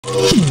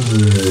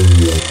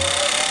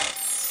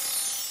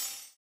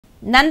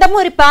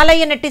నందమూరి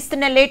బాలయ్య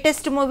నటిస్తున్న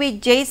latest movie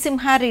జై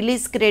సింహ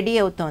రిలీజ్కి రెడీ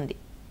అవుతోంది.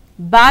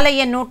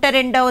 బాలయ్య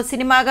 102వ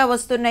సినిమాగా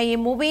వస్తున్న ఈ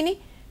మూవీని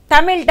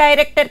Tamil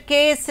director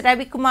KS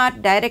Ravi Kumar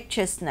direct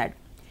చేస్తున్నాడు.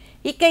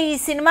 ఇక ఈ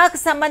సినిమాకు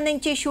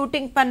సంబంధించి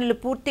షూటింగ్ పనులు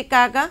పూర్తి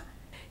కాగా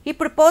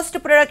ఇప్పుడు పోస్ట్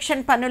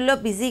ప్రొడక్షన్ పనుల్లో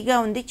బిజీగా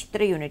ఉంది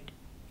చిత్ర యూనిట్.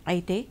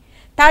 అయితే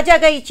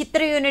తాజాగా ఈ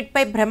చిత్ర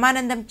యూనిట్పై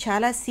బ్రహ్మానందం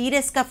చాలా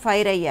సీరియస్గా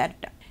ఫైర్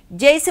అయ్యారట.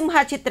 జై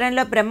సింహ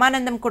చిత్రంలో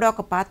బ్రహ్మానందం కూడా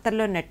ఒక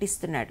పాత్రలో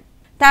నటిస్తున్నాడు.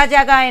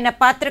 తాజాగా ఆయన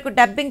పాత్రకు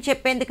డబ్బింగ్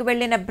చెప్పేందుకు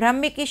వెళ్లిన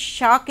బ్రహ్మికి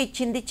షాక్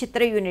ఇచ్చింది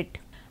చిత్ర యూనిట్.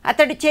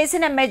 అతడు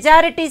చేసిన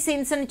మెజారిటీ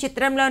సీన్స్ను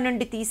చిత్రంలో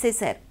నుండి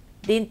తీసేశారు.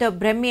 దీంతో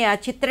బ్రహ్మి ఆ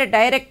చిత్ర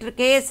director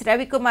KS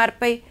Ravi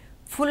Kumarపై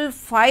full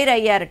fire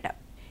అయ్యారట.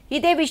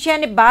 ఇదే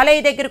విషయాన్ని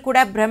బాలయ్య దగ్గర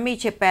కూడా బ్రహ్మి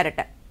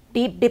చెప్పారట.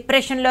 డీప్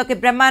డిప్రెషన్లోకి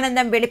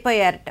బ్రహ్మానందం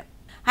వెళ్ళిపోయారట.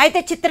 అయితే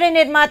చిత్ర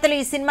నిర్మాతలు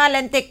ఈ సినిమా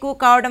లెంత్ ఎక్కువ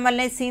కావడం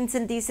వల్లే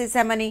సీన్స్ని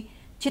తీసేశామని,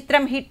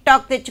 చిత్రం హిట్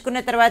టాక్ తెచ్చుకున్న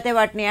తర్వాతే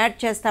వాటిని యాడ్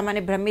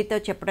చేస్తామని బ్రహ్మితో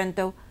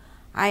చెప్పడంతో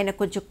ఆయన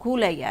కొంచెం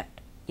కూల్ అయ్యారు.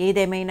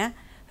 ఏదేమైనా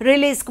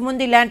రిలీజ్కు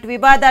ముందు ఇలాంటి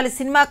వివాదాలు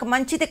సినిమాకు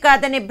మంచిది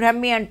కాదని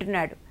బ్రహ్మి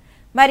అంటున్నాడు.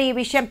 మరి ఈ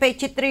విషయంపై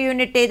చిత్ర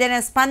యూనిట్ ఏదైనా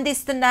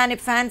స్పందిస్తుందా అని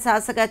ఫ్యాన్స్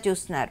ఆశగా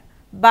చూస్తున్నారు.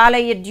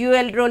 బాలయ్య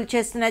డ్యూయల్ రోల్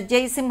చేస్తున్న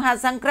జై సింహ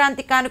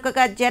సంక్రాంతి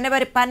కానుకగా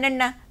జనవరి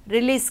 12న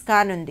రిలీజ్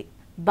కానుంది.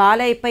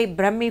 బాలయ్యపై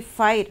బ్రహ్మి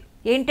ఫైర్.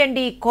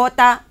 ఏంటండి ఈ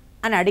కోత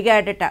అని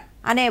అడిగాడట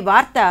అనే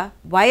వార్త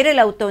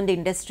వైరల్ అవుతోంది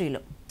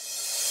ఇండస్ట్రీలో.